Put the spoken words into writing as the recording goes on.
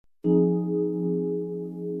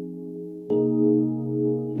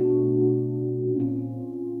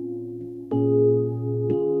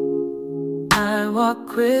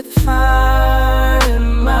walk with fire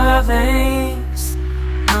in my veins.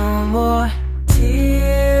 No more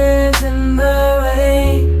tears in the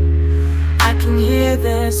rain. I can hear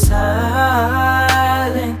their silent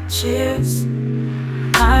cheers.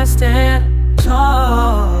 I stand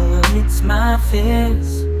tall amidst my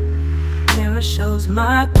fears. Mirror shows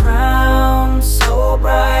my crown so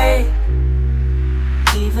bright.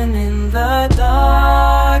 Even in the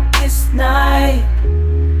darkest night,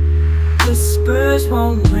 whispers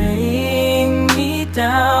won't bring me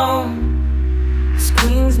down.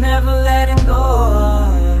 Screams never letting go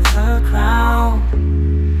of her crown.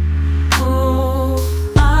 Ooh,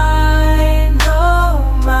 I know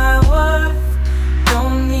my worth,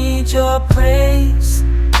 don't need your praise.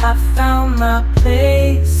 I found my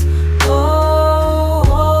place. Oh,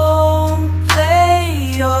 won't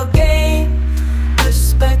play your game.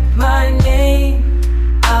 Respect my name,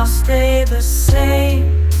 I'll stay the same.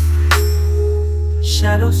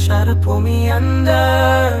 Shadows try to pull me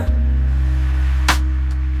under,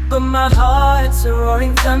 but my heart's a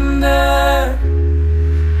roaring thunder.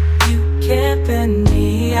 You can't bend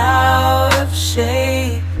me out of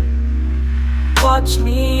shape. Watch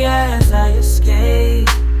me as I escape.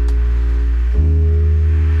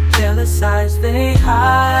 Jealous eyes, they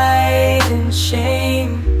hide in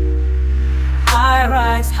shame. I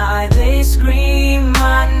rise high, they scream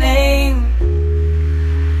my name.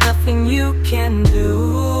 Nothing you can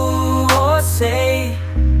do or say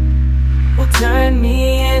will turn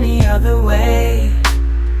me any other way.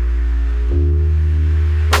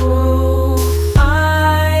 Ooh,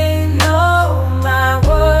 I know my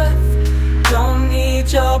worth, don't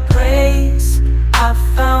need your praise. I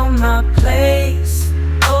found my place.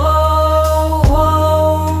 Oh,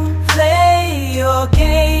 won't play your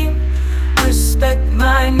game. Respect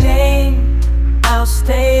my name, I'll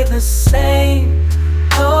stay the same.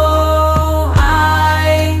 Oh,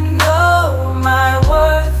 I know my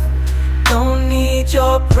worth, don't need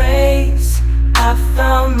your praise. I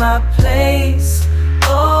found my place.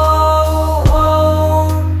 Oh,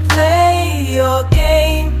 won't play your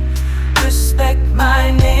game. Respect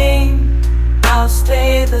my name, I'll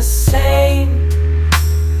stay the same.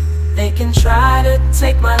 They can try to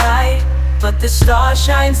take my light, but the star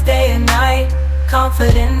shines day and night.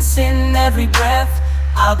 Confidence in every breath,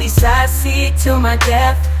 I'll be sassy till my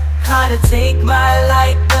death. Try to take my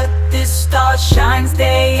light, but this star shines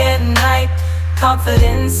day and night.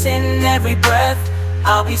 Confidence in every breath,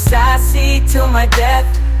 I'll be sassy till my death.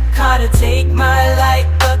 Try to take my light,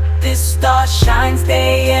 but this star shines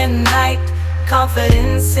day and night.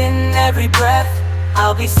 Confidence in every breath,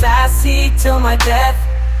 I'll be sassy till my death.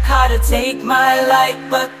 Try to take my light,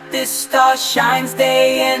 but this star shines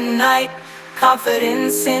day and night.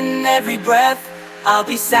 Confidence in every breath, I'll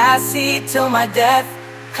be sassy till my death.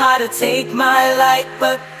 Try to take my light,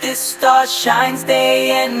 but this star shines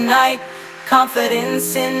day and night.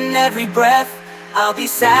 Confidence in every breath, I'll be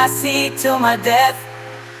sassy till my death.